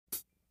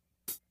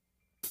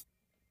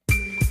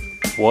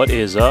What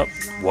is up?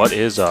 What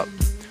is up?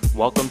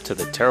 Welcome to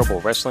the Terrible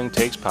Wrestling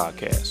Takes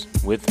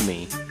podcast with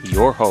me,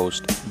 your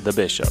host, The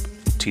Bishop,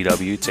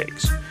 TW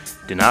Takes.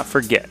 Do not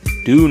forget,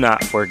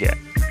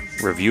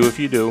 review if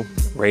you do,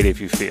 rate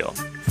if you feel.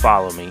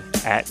 Follow me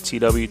at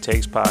TW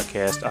Takes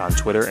Podcast on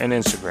Twitter and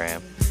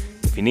Instagram.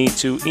 If you need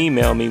to,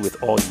 email me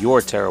with all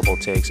your terrible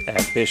takes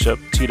at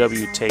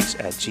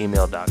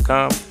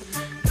bishoptwtakes@gmail.com.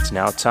 It's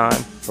now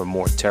time for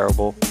more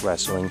terrible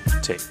wrestling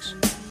takes.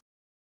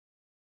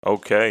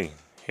 Okay,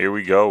 here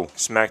we go.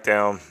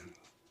 Smackdown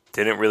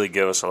didn't really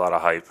give us a lot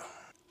of hype,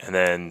 and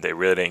then they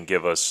really didn't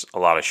give us a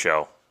lot of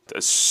show.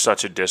 It's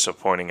such a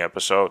disappointing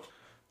episode.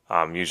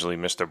 I'm usually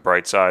Mr.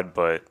 Brightside,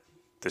 but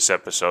this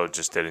episode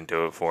just didn't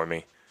do it for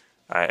me.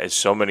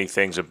 So many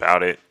things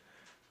about it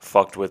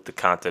fucked with the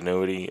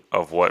continuity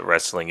of what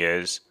wrestling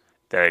is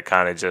that it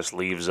kind of just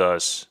leaves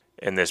us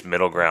in this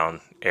middle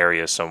ground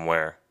area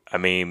somewhere. I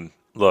mean,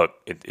 look,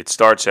 it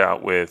starts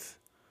out with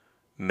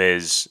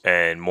Miz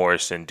and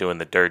Morrison doing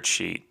the dirt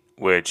sheet,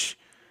 which,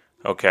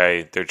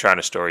 okay, they're trying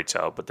to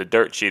storytell, but the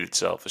dirt sheet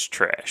itself is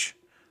trash.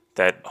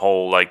 That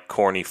whole,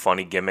 corny,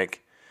 funny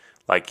gimmick,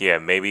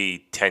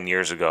 maybe 10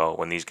 years ago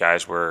when these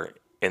guys were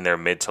in their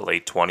mid to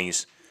late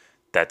 20s,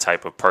 that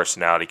type of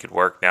personality could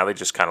work. Now they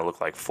just kind of look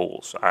like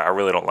fools. I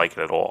really don't like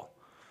it at all.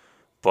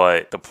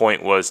 But the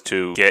point was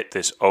to get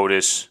this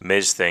Otis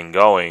Miz thing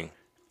going,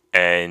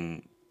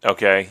 and,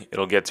 okay,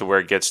 it'll get to where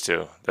it gets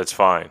to. That's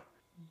fine.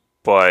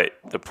 But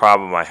the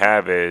problem I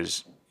have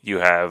is you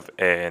have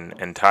an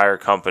entire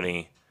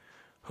company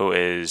who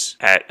is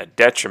at a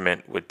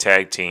detriment with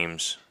tag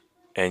teams,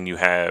 and you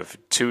have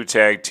two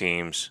tag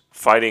teams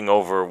fighting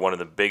over one of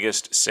the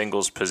biggest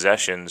singles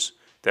possessions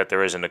that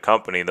there is in the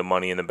company, the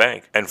Money in the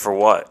Bank. And for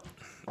what?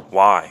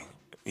 Why?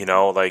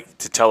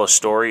 To tell a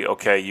story,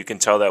 okay, you can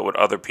tell that with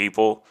other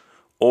people,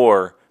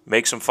 or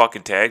make some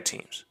fucking tag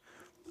teams.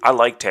 I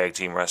like tag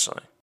team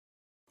wrestling.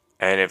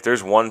 And if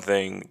there's one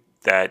thing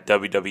that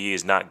WWE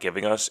is not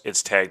giving us,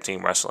 it's tag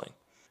team wrestling.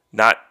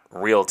 Not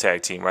real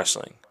tag team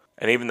wrestling.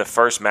 And even the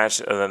first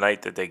match of the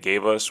night that they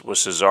gave us was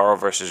Cesaro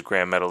versus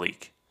Grand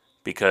Metalik,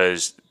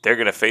 because they're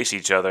going to face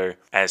each other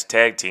as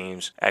tag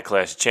teams at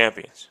Clash of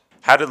Champions.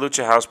 How did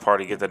Lucha House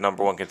Party get the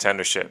number one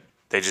contendership?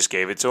 They just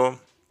gave it to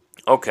them?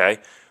 Okay.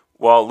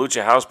 Well,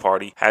 Lucha House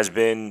Party has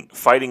been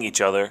fighting each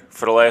other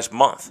for the last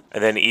month.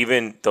 And then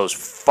even those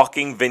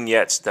fucking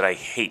vignettes that I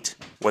hate,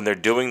 when they're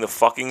doing the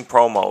fucking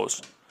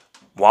promos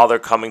while they're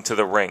coming to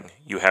the ring.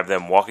 You have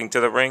them walking to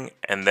the ring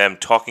and them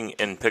talking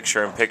in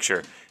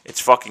picture-in-picture. It's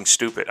fucking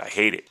stupid. I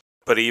hate it.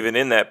 But even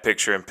in that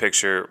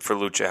picture-in-picture for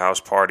Lucha House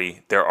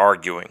Party, they're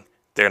arguing.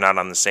 They're not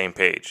on the same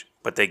page.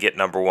 But they get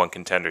number one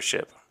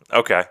contendership.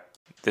 Okay.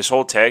 This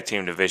whole tag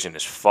team division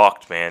is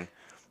fucked, man.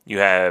 You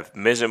have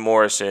Miz and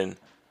Morrison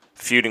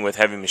feuding with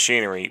Heavy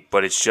Machinery,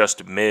 but it's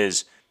just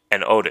Miz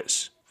and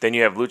Otis. Then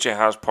you have Lucha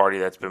House Party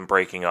that's been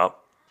breaking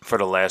up for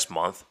the last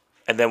month.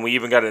 And then we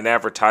even got an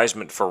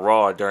advertisement for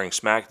Raw during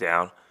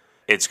Smackdown.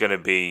 It's going to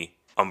be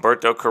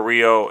Humberto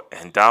Carrillo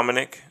and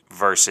Dominic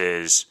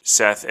versus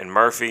Seth and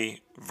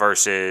Murphy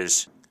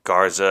versus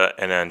Garza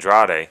and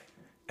Andrade.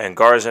 And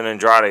Garza and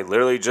Andrade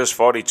literally just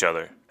fought each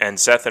other. And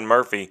Seth and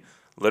Murphy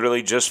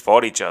literally just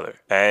fought each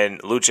other.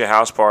 And Lucha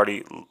House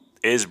Party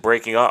is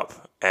breaking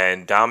up.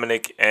 And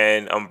Dominic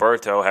and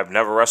Humberto have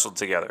never wrestled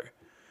together.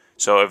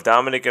 So if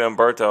Dominic and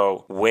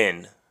Humberto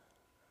win,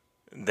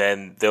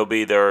 then there'll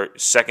be their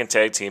second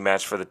tag team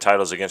match for the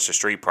titles against the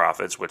Street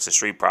Profits, which the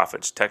Street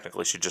Profits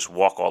technically should just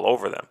walk all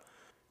over them.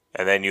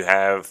 And then you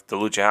have the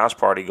Lucha House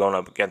Party going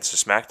up against the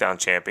Smackdown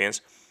champions,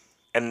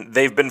 and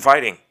they've been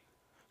fighting.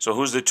 So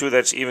who's the two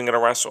that's even going to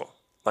wrestle?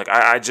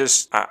 I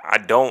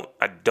don't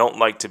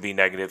like to be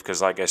negative,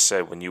 because like I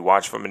said, when you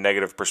watch from a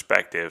negative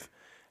perspective,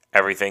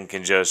 everything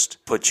can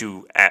just put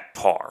you at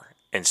par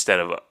instead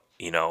of,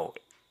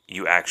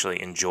 you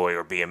actually enjoy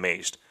or be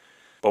amazed.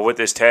 But with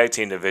this tag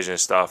team division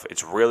stuff,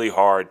 it's really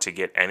hard to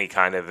get any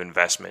kind of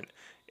investment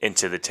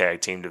into the tag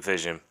team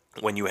division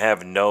when you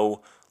have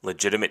no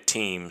legitimate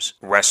teams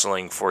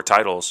wrestling for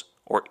titles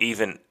or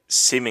even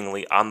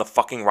seemingly on the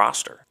fucking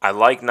roster. I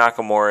like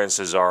Nakamura and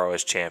Cesaro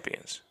as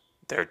champions.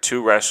 They're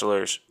two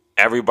wrestlers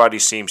everybody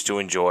seems to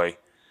enjoy,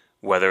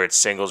 whether it's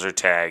singles or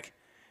tag,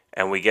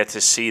 and we get to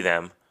see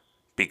them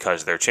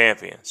because they're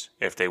champions.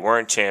 If they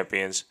weren't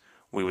champions,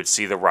 we would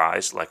see the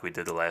rise like we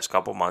did the last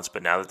couple months,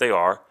 but now that they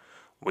are,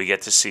 we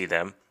get to see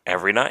them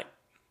every night.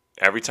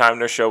 Every time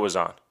their show is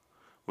on,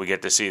 we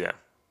get to see them.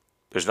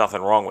 There's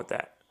nothing wrong with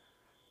that.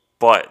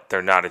 But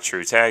they're not a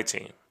true tag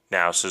team.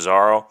 Now,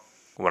 Cesaro,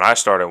 when I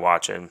started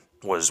watching,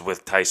 was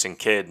with Tyson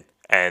Kidd,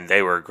 and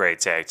they were a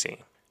great tag team.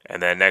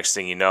 And then next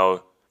thing you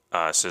know,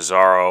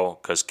 Cesaro,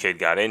 because Kidd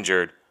got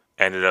injured,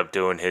 ended up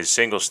doing his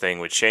singles thing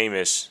with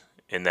Sheamus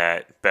in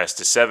that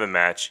best-of-7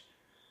 match,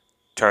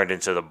 turned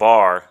into the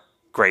Bar,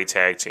 great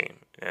tag team.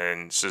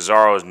 And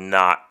Cesaro is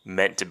not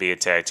meant to be a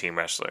tag team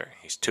wrestler.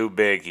 He's too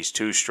big, he's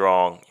too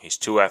strong, he's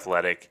too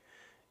athletic.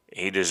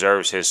 He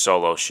deserves his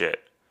solo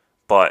shit.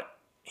 But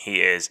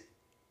he is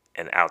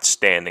an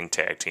outstanding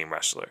tag team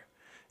wrestler.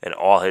 And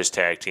all his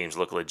tag teams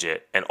look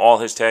legit. And all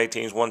his tag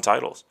teams won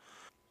titles.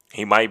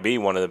 He might be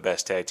one of the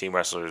best tag team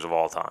wrestlers of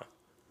all time.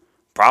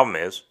 Problem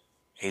is,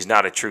 he's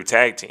not a true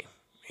tag team.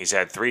 He's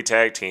had 3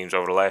 tag teams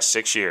over the last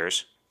 6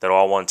 years that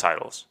all won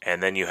titles.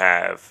 And then you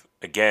have,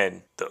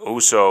 again, the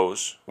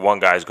Usos, one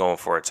guy's going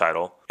for a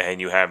title. And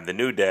you have the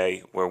New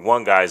Day, where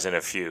one guy's in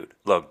a feud.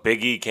 Look,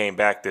 Big E came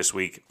back this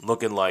week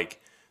looking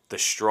like the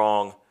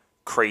strong,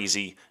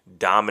 crazy,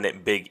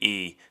 dominant Big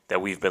E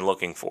that we've been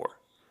looking for.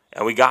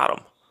 And we got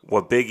him.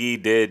 What Big E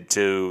did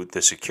to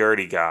the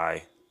security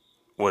guy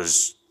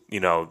was,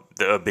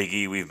 the Big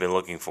E we've been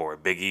looking for.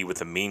 Big E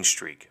with a mean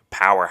streak,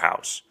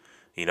 powerhouse.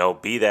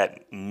 Be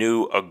that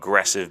new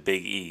aggressive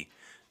Big E.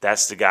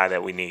 That's the guy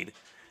that we need.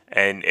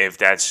 And if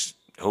that's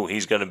who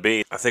he's going to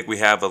be, I think we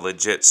have a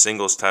legit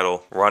singles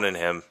title running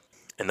him.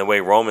 And the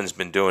way Roman's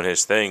been doing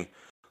his thing,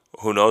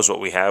 who knows what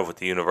we have with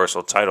the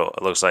Universal title.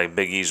 It looks like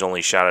Big E's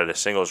only shot at a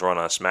singles run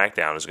on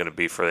Smackdown is going to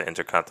be for the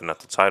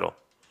Intercontinental title.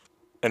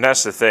 And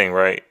that's the thing,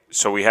 right?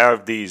 So we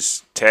have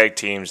these tag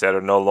teams that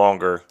are no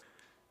longer,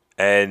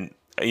 and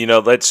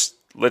let's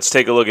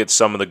take a look at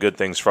some of the good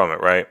things from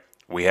it, right?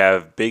 We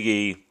have Big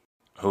E,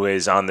 who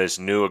is on this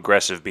new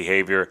aggressive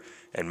behavior,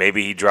 and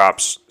maybe he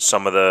drops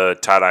some of the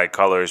tie-dye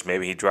colors,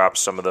 maybe he drops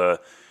some of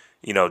the,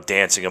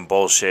 dancing and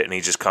bullshit, and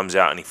he just comes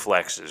out and he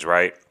flexes,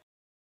 right?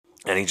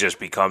 And he just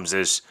becomes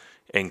this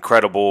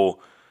incredible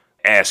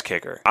ass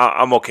kicker.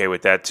 I'm okay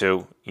with that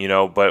too,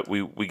 but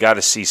we got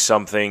to see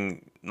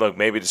something. Look,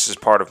 maybe this is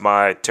part of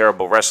my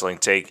terrible wrestling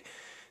take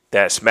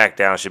that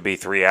SmackDown should be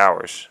 3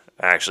 hours.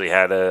 I actually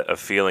had a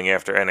feeling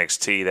after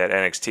NXT that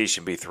NXT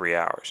should be 3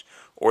 hours,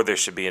 or there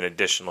should be an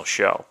additional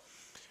show.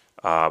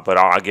 But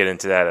I'll get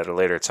into that at a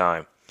later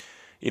time.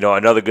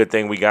 Another good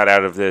thing we got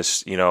out of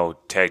this,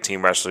 tag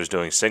team wrestlers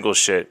doing single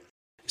shit,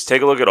 is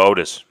take a look at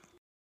Otis.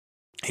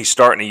 He's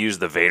starting to use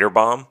the Vader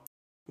Bomb,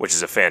 which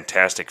is a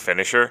fantastic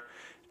finisher,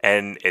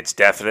 and it's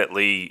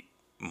definitely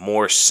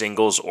more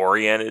singles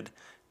oriented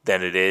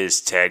than it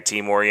is tag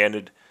team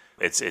oriented.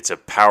 It's a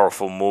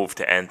powerful move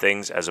to end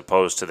things as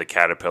opposed to the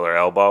Caterpillar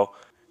Elbow.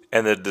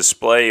 And the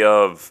display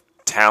of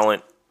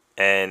talent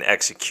and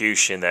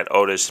execution that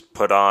Otis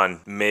put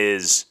on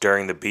Miz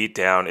during the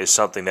beatdown is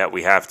something that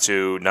we have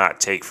to not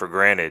take for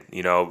granted.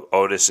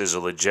 Otis is a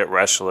legit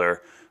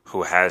wrestler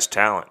who has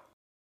talent.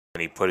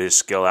 And he put his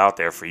skill out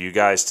there for you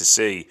guys to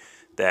see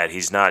that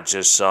he's not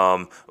just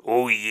some,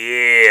 oh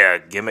yeah,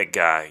 gimmick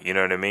guy. You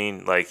know what I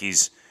mean? Like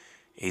he's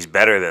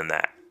better than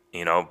that,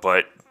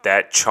 but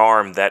that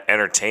charm, that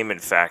entertainment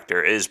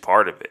factor is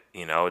part of it.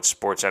 It's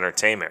sports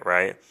entertainment,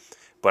 right?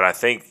 But I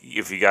think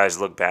if you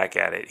guys look back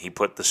at it, he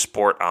put the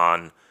sport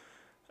on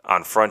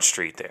Front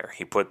Street there.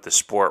 He put the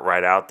sport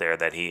right out there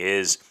that he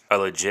is a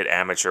legit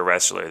amateur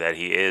wrestler, that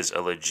he is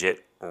a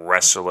legit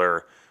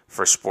wrestler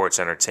for sports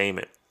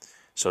entertainment.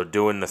 So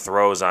doing the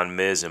throws on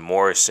Miz and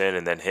Morrison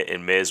and then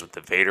hitting Miz with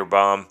the Vader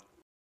Bomb,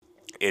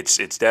 it's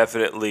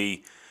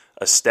definitely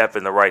a step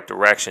in the right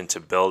direction to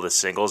build a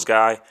singles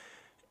guy.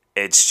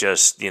 It's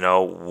just,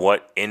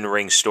 what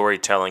in-ring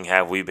storytelling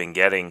have we been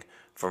getting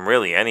from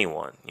really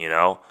anyone,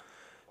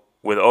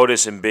 With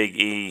Otis and Big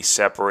E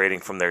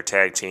separating from their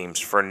tag teams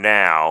for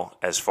now,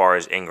 as far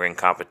as in-ring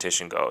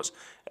competition goes,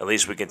 at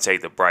least we can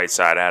take the bright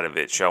side out of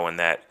it, showing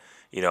that,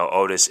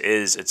 Otis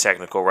is a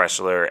technical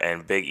wrestler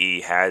and Big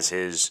E has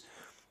his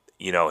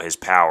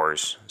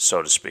powers,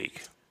 so to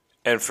speak.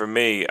 And for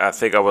me, I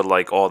think I would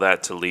like all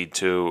that to lead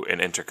to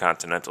an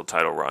Intercontinental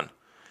title run.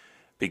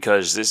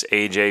 Because this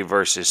AJ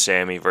versus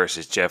Sammy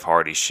versus Jeff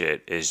Hardy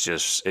shit is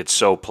just, it's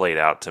so played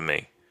out to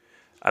me.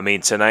 I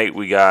mean, tonight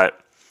we got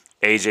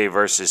AJ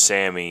versus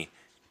Sammy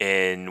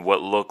in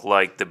what looked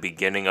like the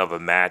beginning of a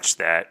match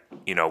that,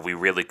 we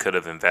really could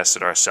have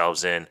invested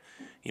ourselves in.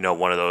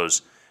 One of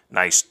those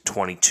nice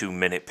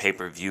 22-minute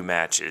pay-per-view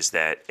matches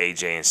that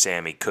AJ and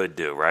Sammy could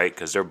do, right?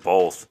 Because they're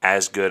both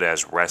as good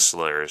as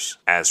wrestlers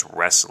as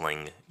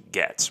wrestling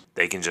gets.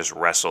 They can just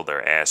wrestle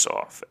their ass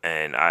off.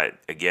 And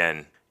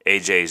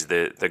AJ's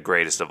the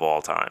greatest of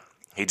all time.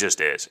 He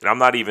just is. And I'm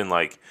not even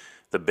like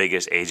the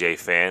biggest AJ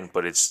fan,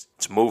 but it's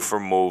move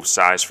for move,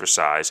 size for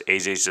size.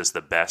 AJ's just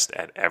the best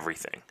at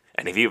everything.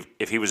 And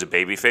if he was a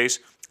babyface,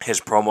 his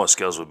promo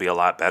skills would be a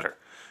lot better.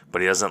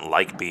 But he doesn't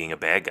like being a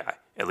bad guy.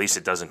 At least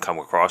it doesn't come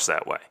across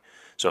that way.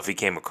 So if he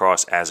came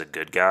across as a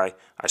good guy,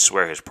 I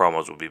swear his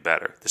promos would be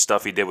better. The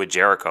stuff he did with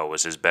Jericho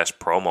was his best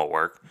promo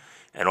work.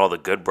 And all the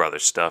Good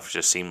Brothers stuff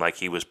just seemed like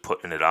he was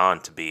putting it on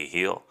to be a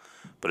heel.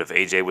 But if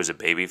AJ was a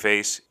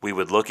babyface, we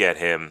would look at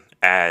him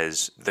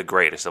as the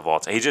greatest of all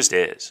time. He just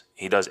is.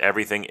 He does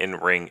everything in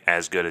ring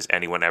as good as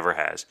anyone ever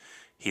has.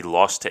 He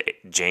lost to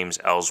James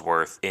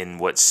Ellsworth in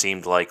what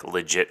seemed like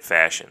legit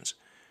fashions.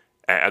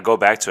 I go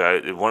back to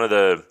I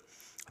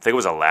think it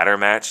was a ladder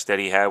match that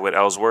he had with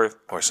Ellsworth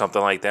or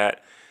something like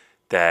that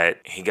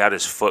he got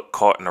his foot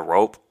caught in a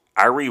rope.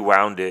 I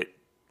rewound it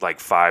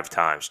like 5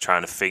 times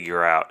trying to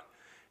figure out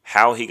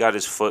how he got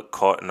his foot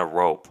caught in a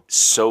rope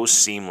so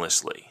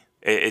seamlessly.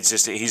 It's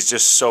just, he's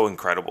just so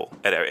incredible.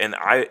 And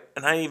I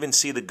even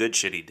see the good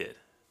shit he did.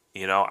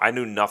 I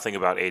knew nothing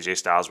about AJ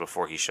Styles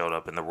before he showed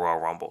up in the Royal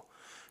Rumble.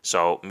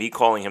 So me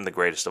calling him the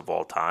greatest of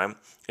all time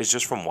is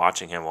just from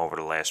watching him over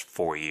the last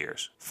 4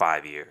 years,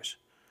 5 years.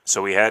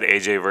 So we had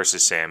AJ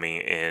versus Sammy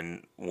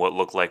in what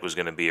looked like was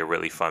going to be a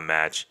really fun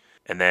match.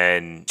 And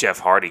then Jeff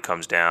Hardy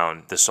comes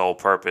down. The sole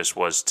purpose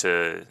was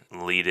to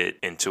lead it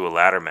into a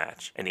ladder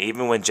match. And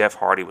even when Jeff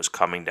Hardy was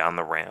coming down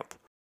the ramp,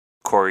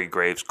 Corey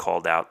Graves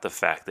called out the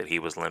fact that he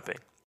was limping.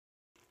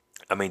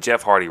 I mean,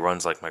 Jeff Hardy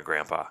runs like my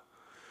grandpa.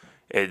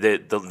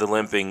 The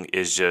limping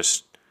is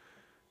just,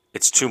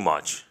 it's too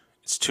much.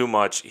 It's too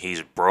much.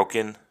 He's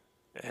broken,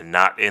 and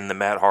not in the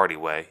Matt Hardy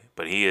way,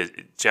 but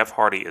Jeff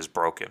Hardy is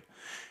broken.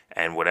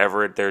 And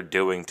whatever they're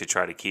doing to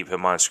try to keep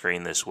him on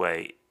screen this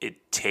way,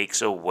 it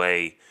takes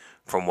away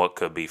from what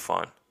could be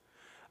fun.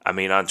 I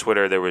mean, on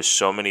Twitter, there was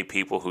so many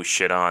people who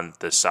shit on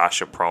the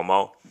Sasha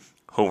promo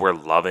who were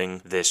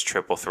loving this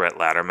triple threat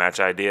ladder match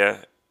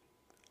idea.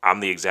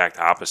 I'm the exact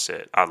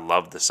opposite. I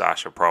loved the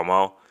Sasha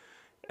promo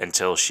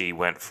until she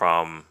went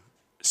from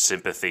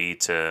sympathy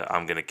to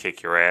I'm going to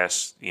kick your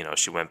ass. You know,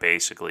 she went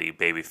basically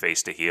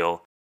babyface to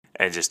heel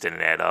and it just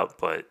didn't add up.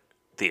 But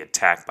the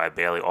attack by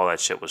Bayley, all that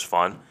shit was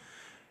fun.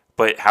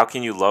 But how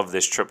can you love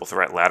this triple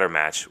threat ladder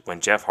match when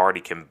Jeff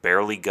Hardy can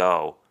barely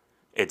go?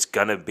 It's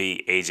going to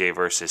be AJ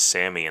versus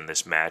Sammy in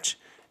this match.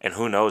 And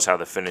who knows how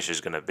the finish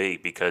is going to be.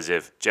 Because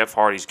if Jeff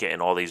Hardy's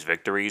getting all these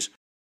victories,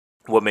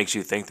 what makes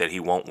you think that he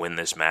won't win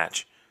this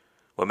match?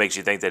 What makes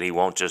you think that he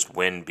won't just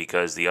win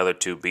because the other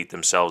two beat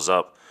themselves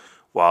up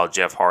while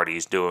Jeff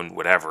Hardy's doing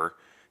whatever?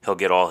 He'll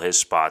get all his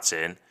spots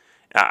in.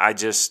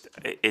 It's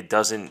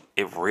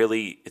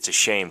a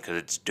shame because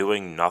it's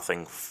doing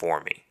nothing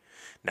for me.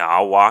 Now,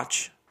 I'll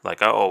watch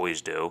like I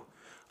always do.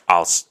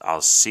 I'll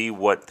see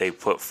what they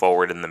put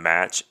forward in the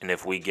match. And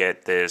if we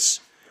get this,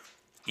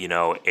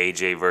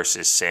 AJ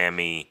versus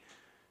Sammy,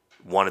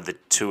 one of the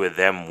two of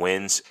them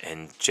wins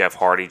and Jeff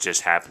Hardy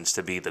just happens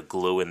to be the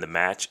glue in the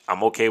match,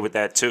 I'm okay with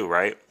that too,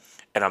 right?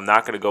 And I'm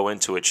not going to go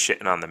into it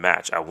shitting on the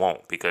match. I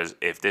won't, because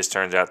if this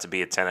turns out to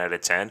be a 10 out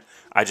of 10,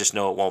 I just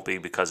know it won't be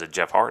because of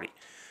Jeff Hardy.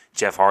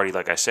 Jeff Hardy,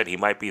 like I said, he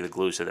might be the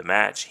glue to the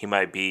match. He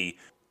might be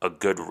a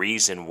good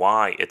reason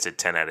why it's a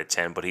 10 out of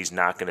 10, but he's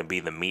not going to be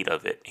the meat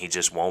of it. He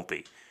just won't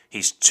be.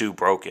 He's too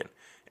broken.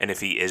 And if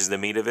he is the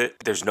meat of it,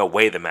 there's no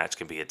way the match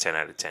can be a 10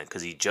 out of 10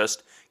 because he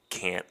just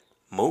can't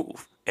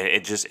move. And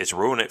it's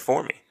ruined it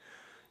for me.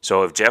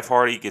 So if Jeff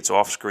Hardy gets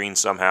off screen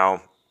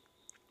somehow,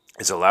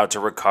 is allowed to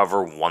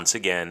recover once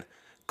again,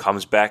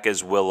 comes back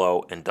as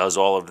Willow and does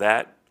all of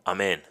that,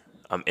 I'm in.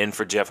 I'm in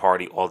for Jeff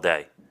Hardy all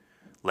day.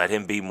 Let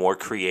him be more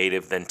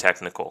creative than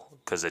technical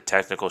because the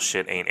technical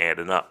shit ain't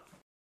adding up.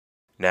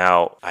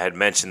 Now, I had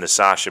mentioned the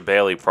Sasha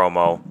Bayley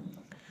promo.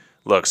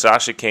 Look,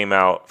 Sasha came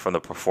out from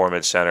the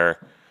Performance Center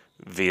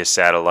via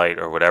satellite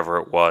or whatever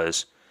it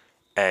was,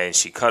 and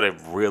she cut a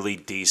really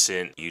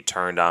decent "you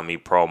turned on me"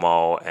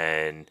 promo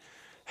and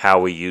how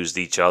we used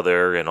each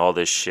other and all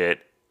this shit,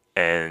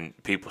 and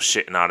people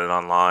shitting on it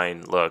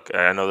online. Look,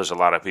 I know there's a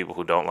lot of people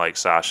who don't like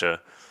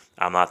Sasha.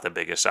 I'm not the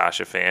biggest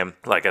Sasha fan.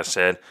 Like I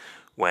said,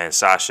 when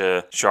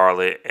Sasha,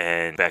 Charlotte,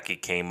 and Becky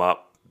came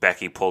up,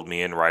 Becky pulled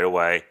me in right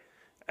away.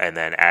 And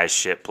then as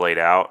shit played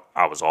out,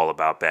 I was all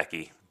about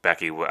Becky.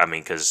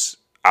 Because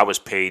I was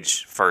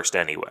Paige first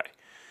anyway.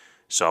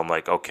 So I'm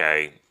like,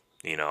 okay,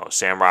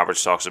 Sam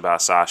Roberts talks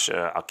about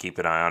Sasha. I'll keep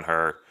an eye on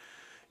her.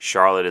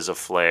 Charlotte is a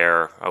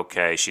Flair.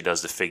 Okay, she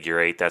does the figure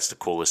eight. That's the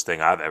coolest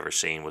thing I've ever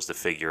seen was the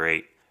figure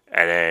eight.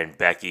 And then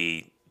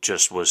Becky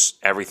just was,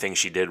 everything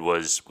she did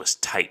was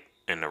tight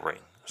in the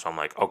ring. So I'm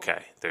like,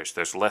 okay,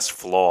 there's less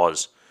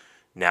flaws.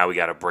 Now we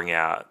got to bring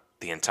out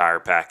the entire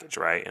package,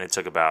 right? And it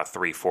took about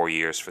 3-4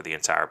 years for the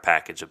entire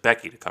package of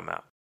Becky to come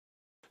out.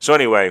 So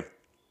anyway,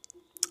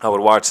 I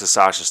would watch the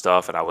Sasha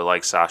stuff, and I would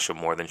like Sasha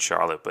more than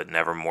Charlotte, but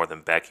never more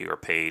than Becky or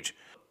Paige.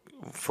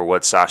 For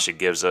what Sasha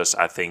gives us,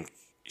 I think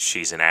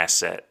she's an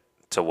asset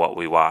to what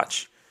we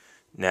watch.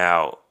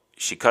 Now,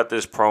 she cut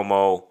this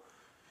promo,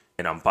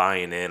 and I'm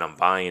buying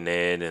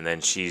in, and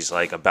then she's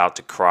like about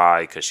to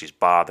cry because she's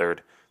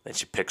bothered. Then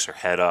she picks her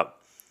head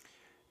up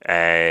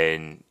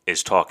and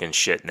is talking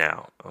shit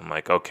now. I'm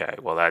like, okay,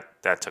 well,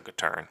 that took a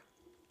turn.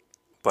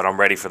 But I'm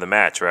ready for the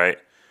match, right?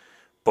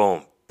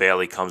 Boom.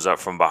 Bayley comes up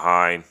from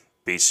behind,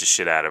 beats the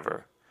shit out of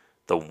her.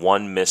 The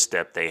one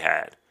misstep they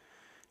had.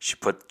 She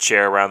put the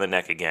chair around the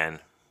neck again.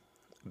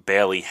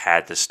 Bayley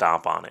had to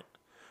stomp on it.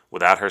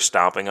 Without her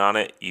stomping on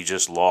it, you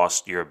just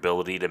lost your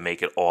ability to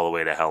make it all the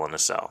way to Hell in a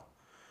Cell.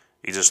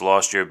 You just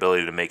lost your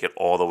ability to make it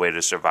all the way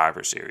to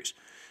Survivor Series.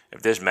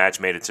 If this match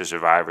made it to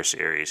Survivor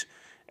Series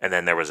and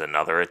then there was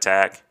another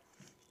attack,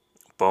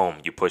 boom,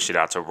 you push it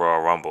out to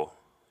Royal Rumble.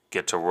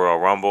 Get to Royal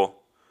Rumble,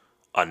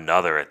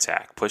 another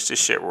attack. Push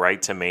this shit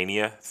right to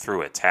Mania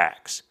through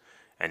attacks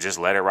and just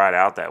let it ride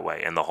out that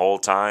way. And the whole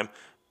time,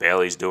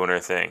 Bayley's doing her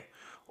thing.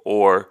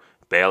 Or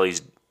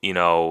Bayley's,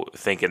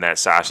 thinking that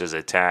Sasha's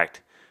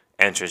attacked.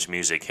 Entrance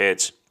music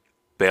hits.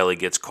 Bayley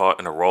gets caught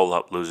in a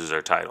roll-up, loses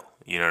her title.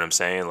 You know what I'm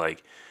saying?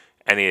 Like,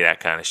 any of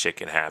that kind of shit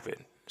can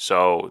happen.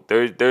 So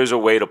there's a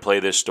way to play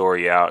this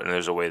story out, and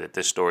there's a way that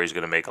this story is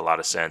going to make a lot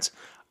of sense.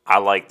 I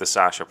like the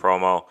Sasha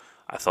promo.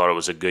 I thought it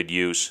was a good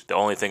use. The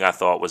only thing I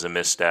thought was a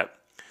misstep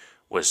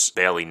was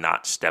Bayley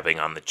not stepping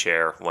on the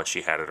chair once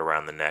she had it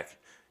around the neck,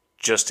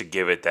 just to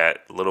give it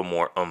that little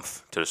more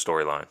oomph to the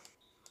storyline.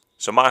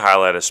 So my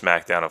highlight of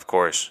SmackDown, of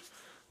course,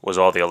 was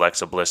all the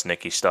Alexa Bliss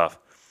Nikki stuff.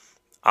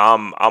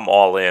 I'm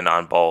all in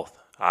on both.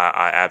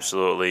 I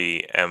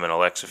absolutely am an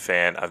Alexa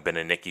fan. I've been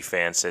a Nikki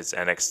fan since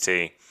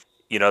NXT.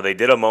 You know, they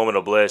did a moment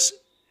of bliss,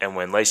 and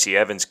when Lacey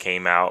Evans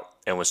came out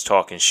and was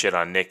talking shit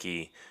on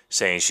Nikki,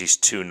 saying she's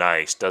too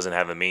nice, doesn't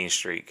have a mean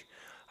streak,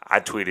 I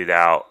tweeted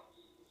out,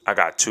 I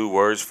got 2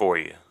 words for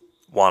you.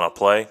 Wanna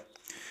play?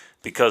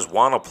 Because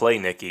wanna play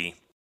Nikki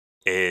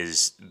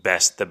is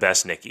the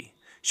best Nikki.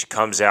 She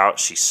comes out,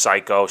 she's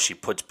psycho, she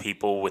puts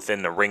people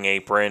within the ring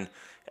apron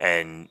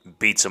and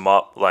beats them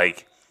up.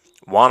 Like,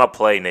 wanna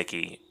play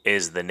Nikki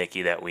is the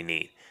Nikki that we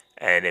need.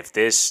 And if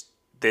this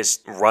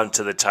run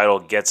to the title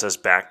gets us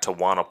back to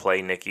wanna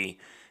play Nikki,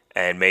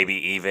 and maybe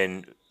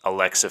even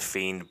Alexa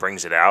Fiend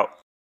brings it out,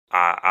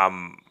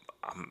 I'm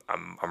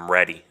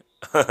ready.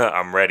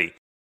 I'm ready.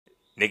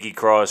 Nikki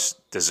Cross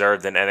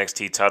deserved an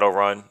NXT title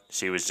run.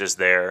 She was just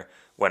there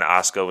when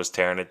Asuka was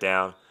tearing it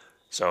down,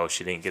 so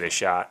she didn't get a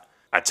shot.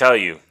 I tell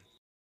you,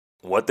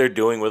 what they're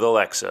doing with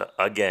Alexa,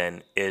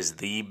 again, is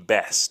the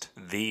best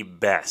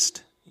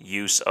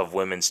use of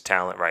women's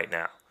talent right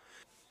now.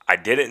 I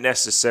didn't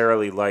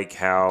necessarily like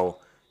how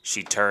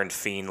she turned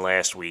Fiend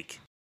last week,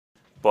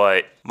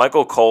 but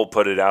Michael Cole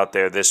put it out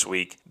there this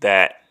week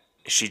that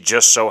she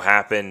just so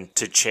happened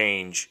to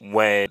change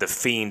when the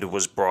Fiend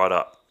was brought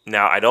up.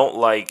 Now, I don't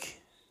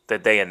like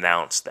that they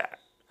announced that.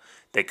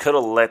 They could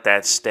have let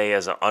that stay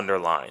as an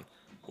underline.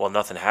 Well,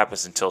 nothing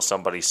happens until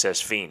somebody says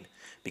Fiend,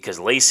 because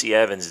Lacey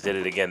Evans did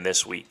it again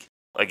this week.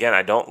 Again,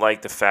 I don't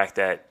like the fact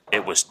that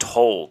it was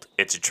told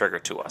it's a trigger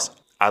to us.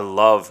 I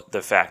love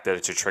the fact that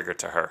it's a trigger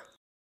to her.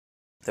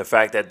 The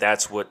fact that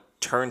that's what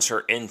turns her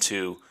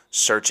into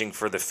searching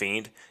for the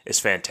Fiend is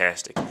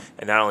fantastic.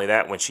 And not only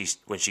that, when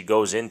she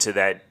goes into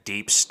that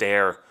deep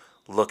stare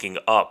looking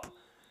up,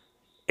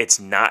 it's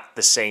not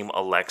the same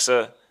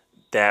Alexa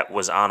that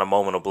was on A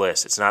Moment of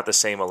Bliss. It's not the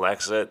same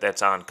Alexa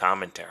that's on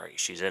commentary.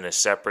 She's in a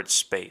separate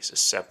space, a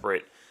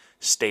separate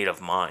state of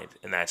mind,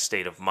 and that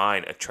state of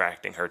mind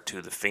attracting her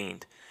to the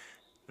Fiend.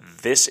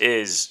 This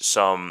is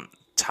some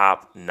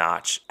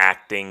top-notch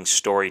acting,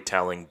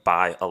 storytelling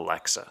by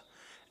Alexa.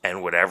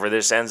 And whatever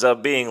this ends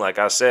up being, like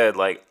I said,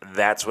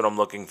 that's what I'm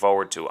looking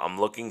forward to. I'm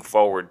looking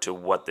forward to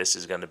what this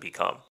is going to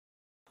become.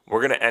 We're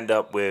going to end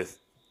up with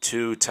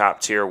 2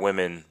 top-tier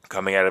women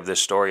coming out of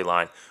this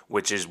storyline,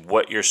 which is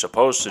what you're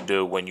supposed to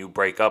do when you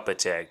break up a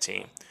tag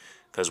team.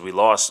 Because we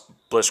lost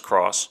Bliss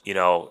Cross,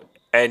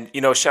 and,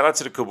 shout out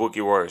to the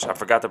Kabuki Warriors. I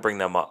forgot to bring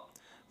them up.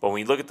 But when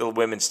you look at the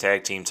women's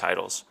tag team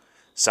titles,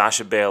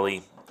 Sasha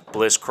Bayley,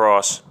 Bliss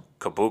Cross,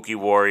 Kabuki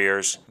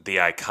Warriors, the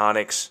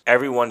Iconics,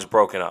 everyone's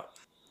broken up.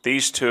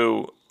 These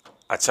 2,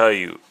 I tell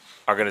you,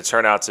 are going to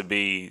turn out to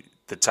be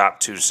the top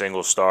 2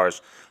 single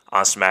stars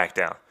on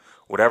SmackDown.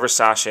 Whatever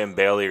Sasha and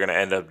Bayley are going to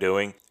end up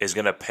doing is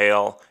going to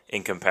pale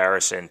in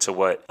comparison to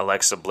what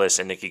Alexa Bliss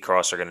and Nikki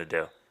Cross are going to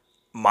do.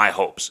 My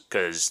hopes,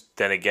 because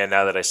then again,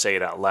 now that I say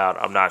it out loud,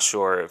 I'm not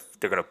sure if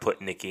they're going to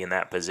put Nikki in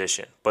that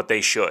position, but they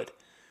should.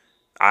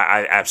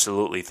 I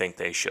absolutely think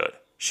they should.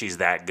 She's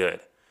that good.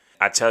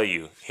 I tell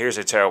you, here's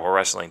a terrible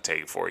wrestling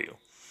take for you.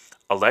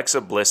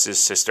 Alexa Bliss's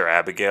sister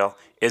Abigail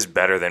is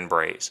better than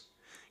Bray's.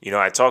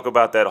 I talk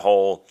about that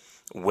whole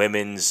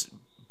women's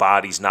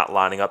bodies not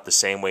lining up the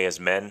same way as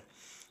men.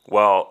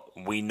 Well,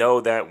 we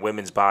know that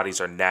women's bodies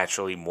are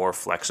naturally more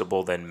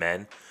flexible than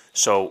men.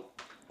 So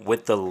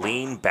with the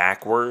lean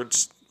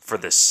backwards for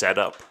the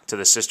setup to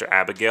the sister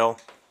Abigail,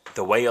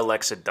 the way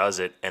Alexa does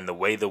it and the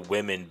way the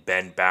women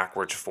bend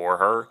backwards for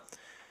her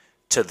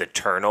to the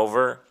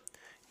turnover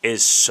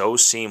is so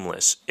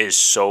seamless, is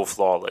so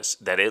flawless,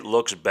 that it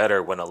looks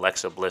better when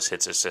Alexa Bliss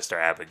hits her sister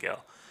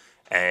Abigail.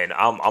 And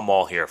I'm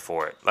all here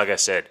for it. Like I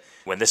said,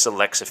 when this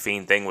Alexa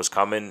Fiend thing was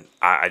coming,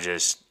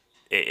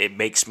 it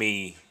makes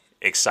me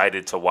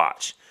excited to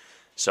watch.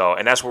 So,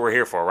 and that's what we're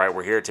here for, right?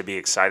 We're here to be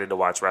excited to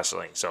watch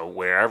wrestling. So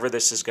wherever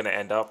this is going to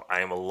end up,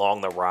 I am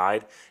along the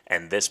ride.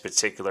 And this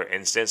particular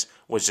instance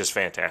was just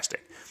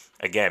fantastic.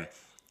 Again,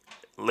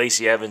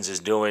 Lacey Evans is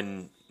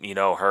doing,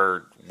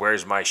 her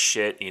where's my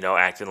shit,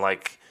 acting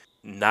like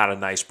not a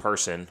nice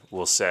person,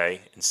 we'll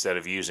say, instead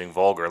of using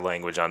vulgar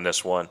language on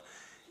this one.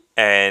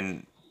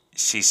 And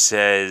she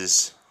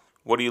says,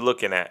 what are you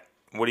looking at?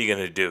 What are you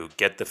going to do?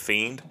 Get the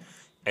Fiend?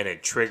 And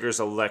it triggers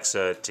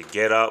Alexa to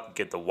get up,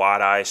 get the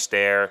wide-eye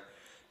stare,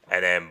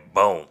 and then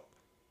boom,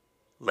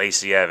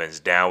 Lacey Evans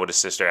down with his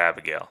sister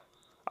Abigail.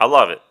 I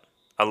love it.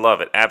 I love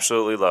it.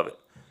 Absolutely love it.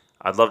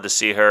 I'd love to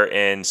see her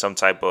in some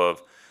type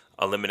of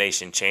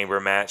elimination chamber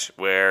match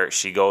where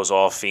she goes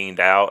all Fiend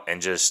out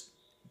and just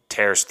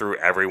tears through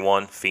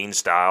everyone, Fiend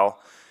style.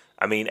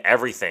 I mean,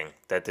 everything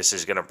that this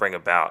is going to bring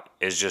about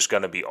is just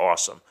going to be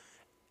awesome.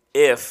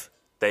 If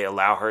they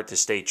allow her to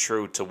stay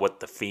true to what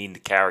the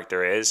Fiend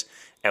character is,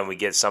 and we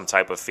get some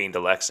type of Fiend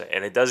Alexa.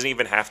 And it doesn't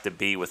even have to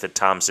be with a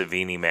Tom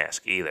Savini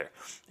mask either.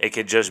 It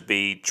could just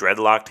be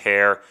dreadlocked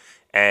hair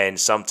and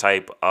some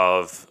type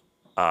of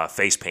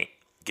face paint.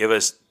 Give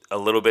us a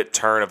little bit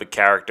turn of a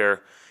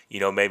character,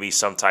 maybe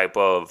some type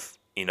of,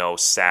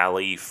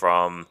 Sally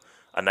from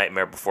A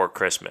Nightmare Before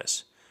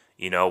Christmas.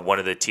 One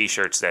of the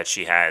T-shirts that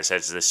she has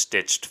this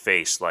stitched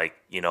face, like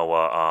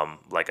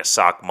like a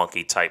sock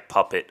monkey type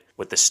puppet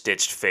with the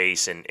stitched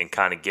face, and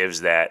kind of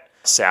gives that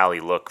Sally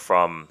look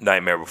from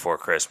Nightmare Before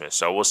Christmas.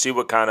 So we'll see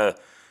what kind of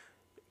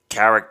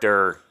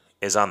character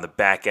is on the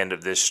back end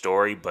of this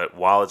story. But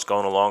while it's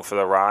going along for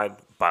the ride,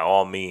 by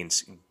all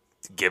means,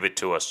 give it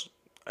to us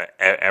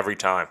every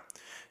time.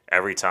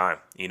 Every time.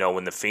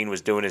 When The Fiend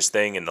was doing his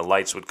thing and the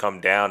lights would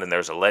come down and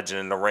there's a legend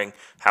in the ring,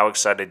 how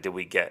excited did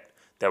we get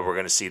that we're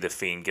going to see The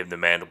Fiend give the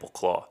mandible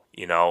claw,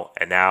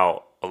 And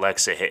now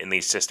Alexa hitting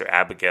these Sister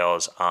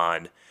Abigails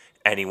on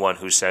anyone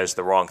who says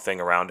the wrong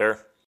thing around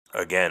her.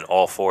 Again,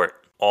 all for it.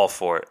 All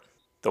for it.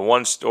 The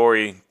one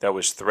story that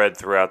was thread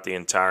throughout the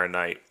entire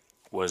night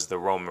was the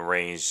Roman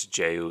Reigns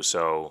Jey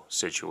Uso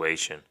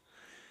situation.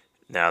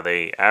 Now,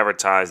 they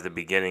advertised the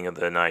beginning of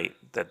the night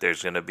that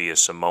there's going to be a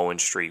Samoan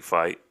street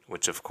fight,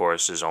 which, of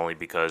course, is only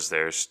because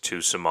there's two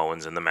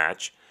Samoans in the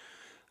match.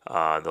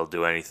 They'll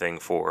do anything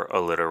for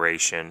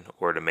alliteration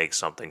or to make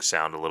something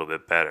sound a little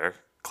bit better.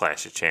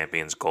 Clash of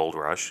Champions Gold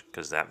Rush,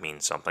 because that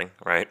means something,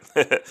 right?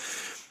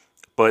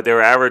 But they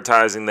were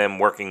advertising them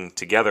working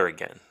together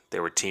again. They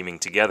were teaming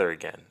together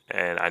again.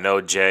 And I know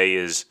Jay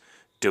is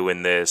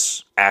doing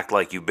this act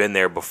like you've been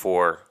there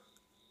before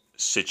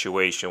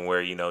situation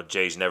where,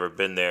 Jay's never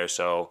been there,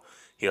 so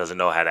he doesn't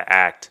know how to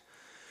act.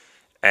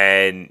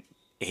 And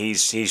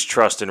he's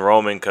trusting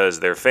Roman because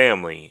they're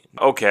family.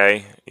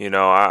 Okay,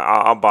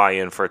 I'll buy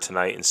in for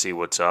tonight and see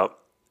what's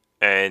up.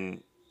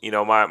 And,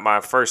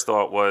 my first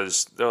thought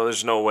was, no,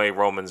 there's no way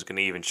Roman's going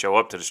to even show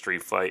up to the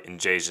street fight and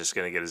Jay's just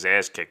going to get his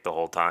ass kicked the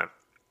whole time.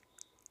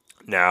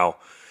 Now,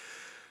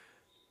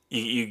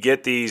 you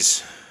get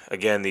these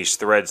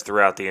threads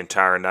throughout the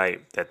entire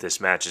night that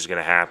this match is going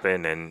to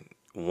happen. And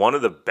one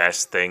of the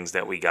best things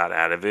that we got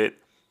out of it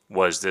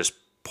was this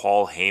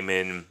Paul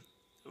Heyman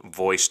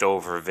voiced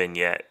over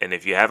vignette. And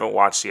if you haven't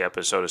watched the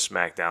episode of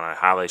SmackDown, I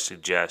highly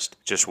suggest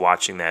just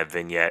watching that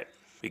vignette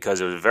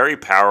because it was very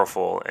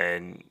powerful.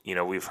 And,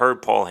 we've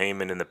heard Paul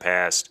Heyman in the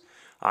past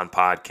on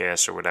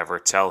podcasts or whatever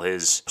tell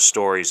his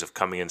stories of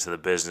coming into the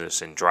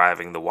business and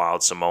driving the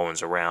Wild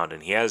Samoans around.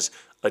 And he has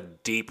a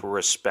deep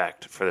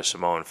respect for the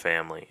Samoan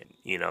family.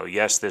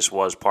 Yes, this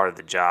was part of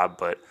the job,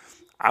 but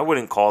I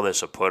wouldn't call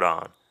this a put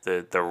on.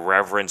 The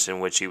reverence in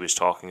which he was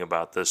talking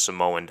about the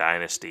Samoan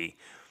dynasty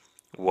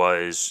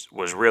was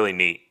really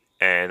neat.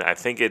 And I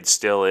think it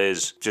still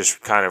is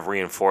just kind of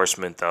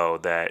reinforcement, though,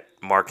 that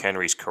Mark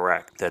Henry's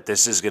correct, that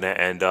this is going to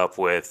end up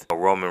with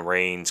Roman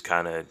Reigns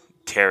kind of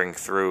tearing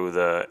through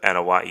the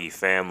Anoa'i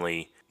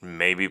family,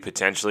 maybe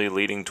potentially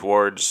leading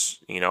towards,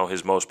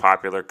 his most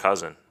popular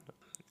cousin.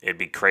 It'd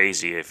be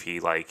crazy if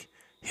he,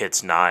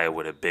 hits Nia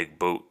with a big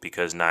boot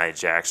because Nia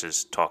Jax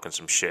is talking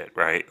some shit,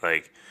 right?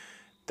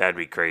 That'd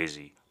be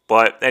crazy.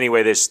 But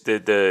anyway,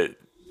 the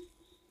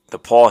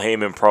Paul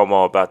Heyman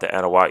promo about the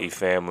Anoa'i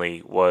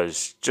family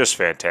was just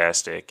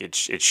fantastic.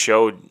 It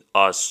showed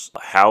us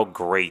how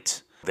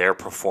great their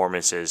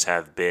performances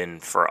have been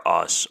for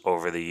us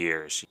over the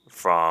years.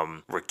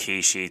 From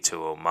Rikishi to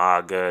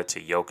Umaga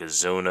to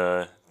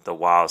Yokozuna, the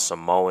Wild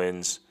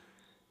Samoans,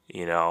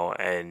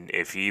 and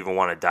if you even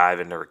want to dive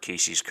into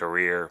Rikishi's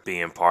career,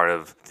 being part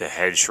of the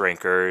Head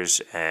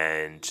Shrinkers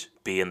and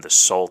being the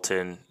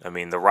Sultan. I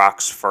mean, The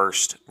Rock's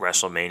first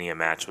WrestleMania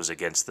match was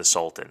against the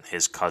Sultan,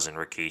 his cousin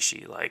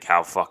Rikishi.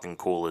 How fucking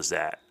cool is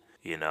that?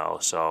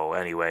 So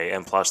anyway,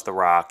 and plus The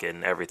Rock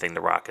and everything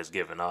The Rock has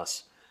given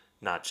us,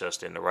 not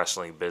just in the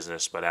wrestling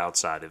business, but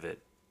outside of it.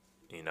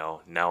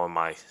 Now when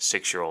my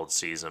 6-year-old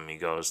sees him, he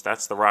goes,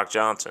 "That's The Rock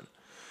Johnson."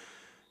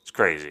 It's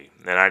crazy.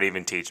 And I'd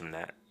even teach him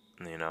that.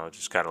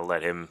 Just kind of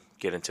let him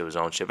get into his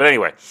own shit. But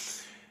anyway,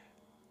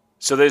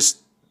 so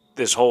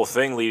this whole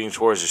thing leading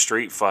towards a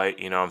street fight,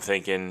 I'm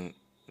thinking,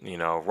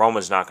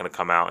 Roman's not going to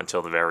come out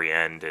until the very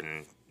end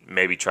and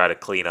maybe try to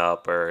clean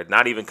up or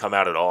not even come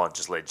out at all and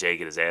just let Jay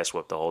get his ass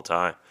whipped the whole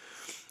time.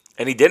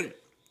 And he didn't.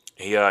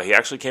 He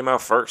actually came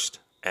out first,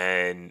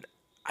 and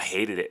I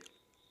hated it.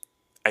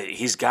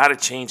 He's got to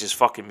change his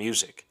fucking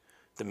music.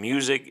 The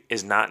music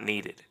is not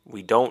needed.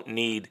 We don't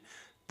need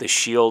the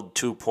Shield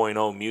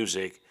 2.0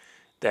 music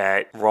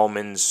that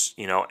Roman's,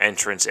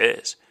 entrance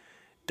is.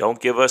 Don't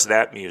give us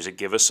that music.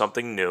 Give us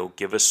something new.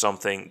 Give us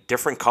something,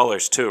 different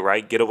colors too,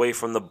 right? Get away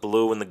from the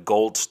blue and the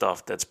gold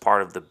stuff that's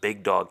part of the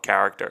big dog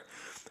character.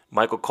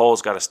 Michael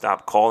Cole's got to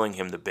stop calling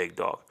him the big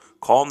dog.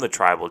 Call him the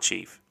tribal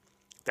chief.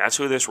 That's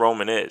who this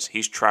Roman is.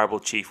 He's tribal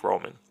chief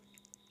Roman.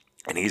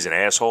 And he's an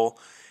asshole,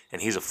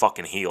 and he's a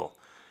fucking heel.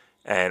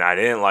 And I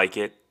didn't like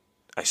it.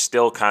 I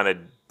still kind of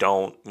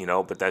don't,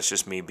 but that's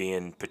just me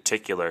being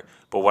particular.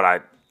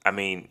 But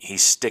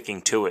he's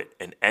sticking to it.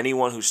 And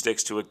anyone who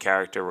sticks to a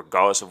character,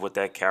 regardless of what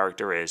that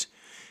character is,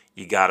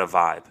 you got to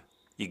vibe.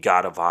 You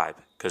got to vibe.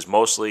 Because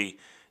mostly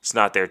it's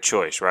not their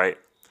choice, right?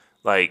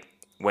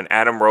 When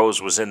Adam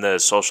Rose was in the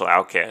Social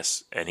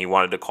Outcasts and he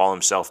wanted to call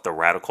himself the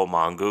Radical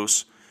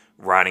Mongoose,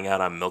 riding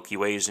out on Milky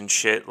Ways and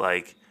shit,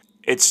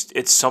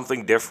 it's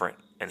something different.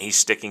 and he's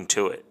sticking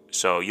to it.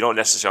 So you don't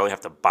necessarily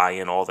have to buy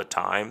in all the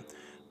time,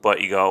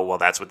 but you go, well,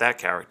 that's what that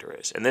character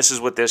is. And this is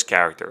what this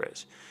character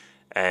is.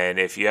 And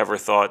if you ever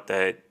thought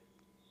that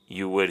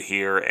you would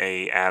hear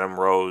a Adam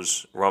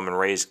Rose, Roman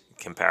Reigns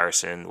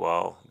comparison,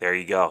 well, there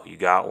you go. You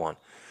got one.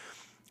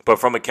 But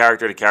from a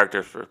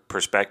character-to-character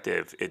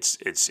perspective,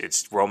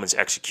 it's Roman's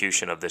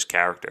execution of this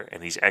character.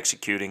 And he's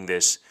executing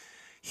this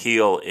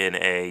heel in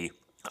a,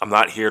 I'm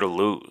not here to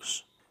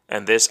lose.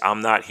 And this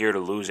I'm not here to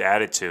lose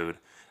attitude.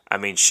 I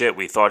mean, shit,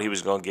 we thought he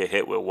was going to get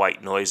hit with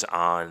white noise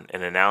on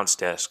an announce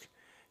desk.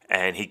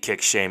 And he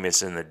kicks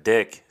Sheamus in the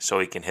dick so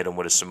he can hit him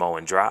with a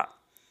Samoan drop.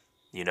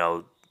 You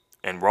know,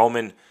 and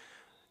Roman,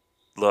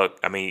 look,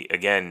 I mean,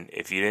 again,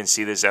 if you didn't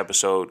see this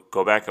episode,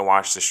 go back and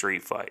watch the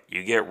street fight.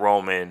 You get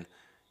Roman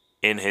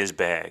in his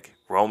bag.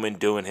 Roman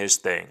doing his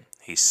thing.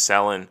 He's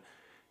selling,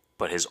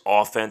 but his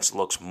offense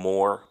looks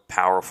more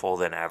powerful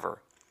than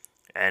ever.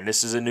 And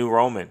this is a new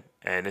Roman,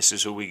 and this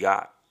is who we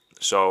got.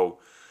 So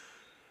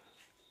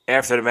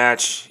after the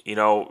match, you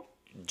know,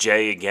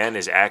 Jay again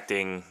is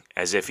acting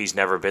as if he's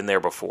never been there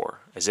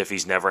before, as if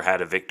he's never had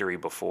a victory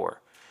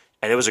before.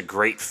 And it was a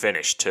great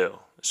finish too.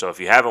 So if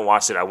you haven't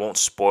watched it, I won't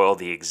spoil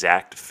the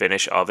exact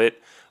finish of it,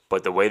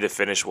 but the way the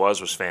finish was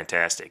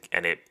fantastic.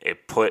 And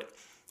it put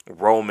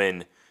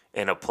Roman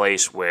in a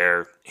place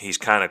where he's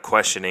kind of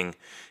questioning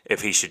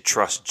if he should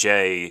trust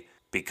Jay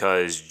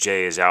because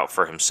Jay is out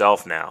for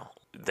himself now.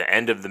 The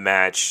end of the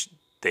match,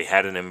 they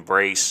had an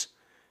embrace,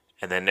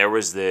 and then there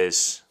was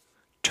this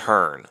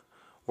turn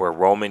where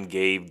Roman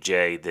gave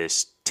Jay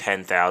this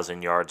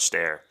 10,000-yard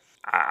stare.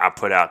 I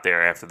put out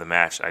there after the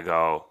match, I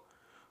go,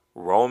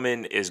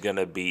 Roman is going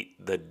to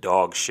beat the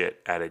dog shit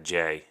out of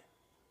Jay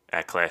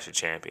at Clash of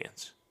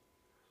Champions.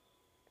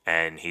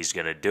 And he's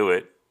going to do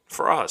it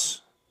for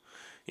us.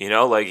 You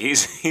know, like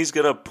he's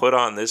going to put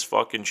on this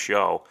fucking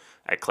show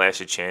at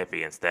Clash of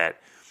Champions that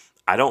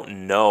I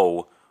don't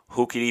know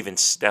who could even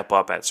step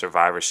up at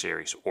Survivor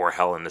Series or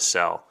Hell in a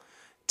Cell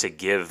to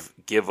give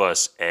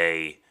us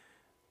a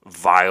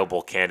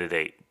viable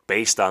candidate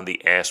based on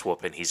the ass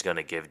whooping he's going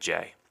to give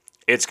Jay.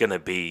 It's going to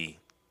be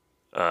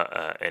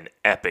an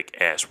epic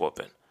ass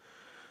whooping.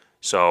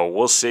 So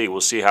we'll see.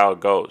 We'll see how it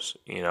goes,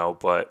 you know.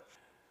 But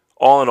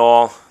all in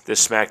all,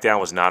 this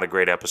SmackDown was not a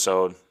great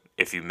episode.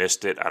 If you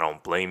missed it, I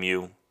don't blame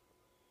you.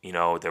 You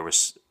know, there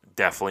was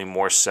definitely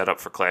more setup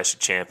for Clash of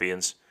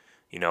Champions.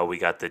 You know, we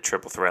got the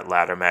triple threat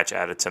ladder match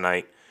out of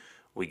tonight.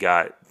 We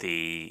got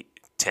the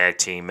tag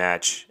team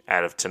match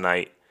out of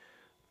tonight.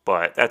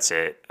 But that's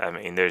it. I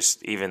mean,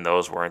 even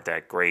those weren't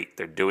that great.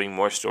 They're doing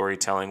more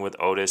storytelling with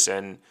Otis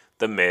and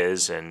The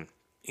Miz, and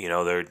you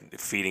know, they're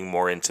feeding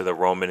more into the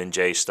Roman and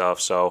Jay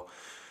stuff. So,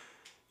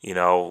 you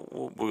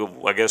know,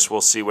 I guess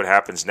we'll see what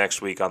happens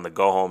next week on the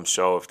Go Home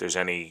show if there's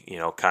any, you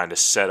know, kind of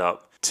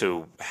setup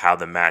to how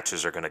the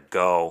matches are going to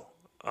go.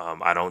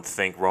 I don't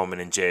think Roman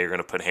and Jay are going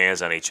to put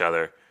hands on each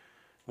other.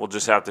 We'll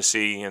just have to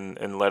see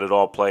and let it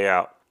all play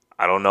out.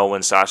 I don't know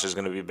when Sasha's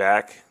going to be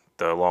back.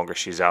 The longer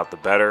she's out, the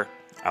better.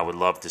 I would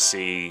love to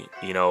see,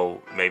 you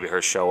know, maybe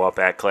her show up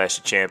at Clash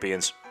of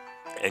Champions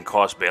and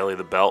cost Bayley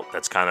the belt.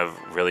 That's kind of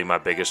really my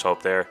biggest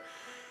hope there.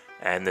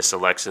 And this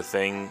Alexa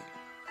thing,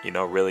 you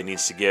know, really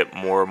needs to get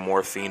more and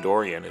more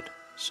Fiend-oriented.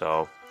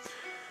 So,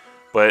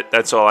 but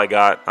that's all I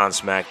got on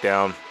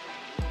SmackDown.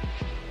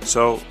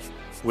 So,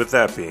 with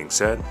that being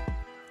said,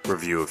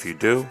 review if you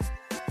do,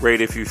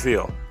 rate if you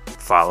feel.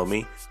 Follow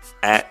me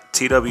at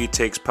TW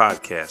Takes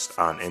Podcast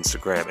on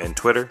Instagram and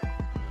Twitter.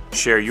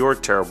 Share your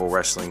terrible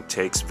wrestling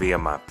takes via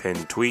my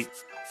pinned tweet.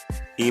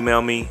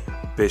 Email me,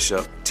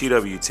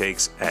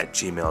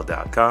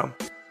 bishoptwtakes@gmail.com.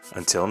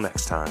 Until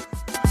next time.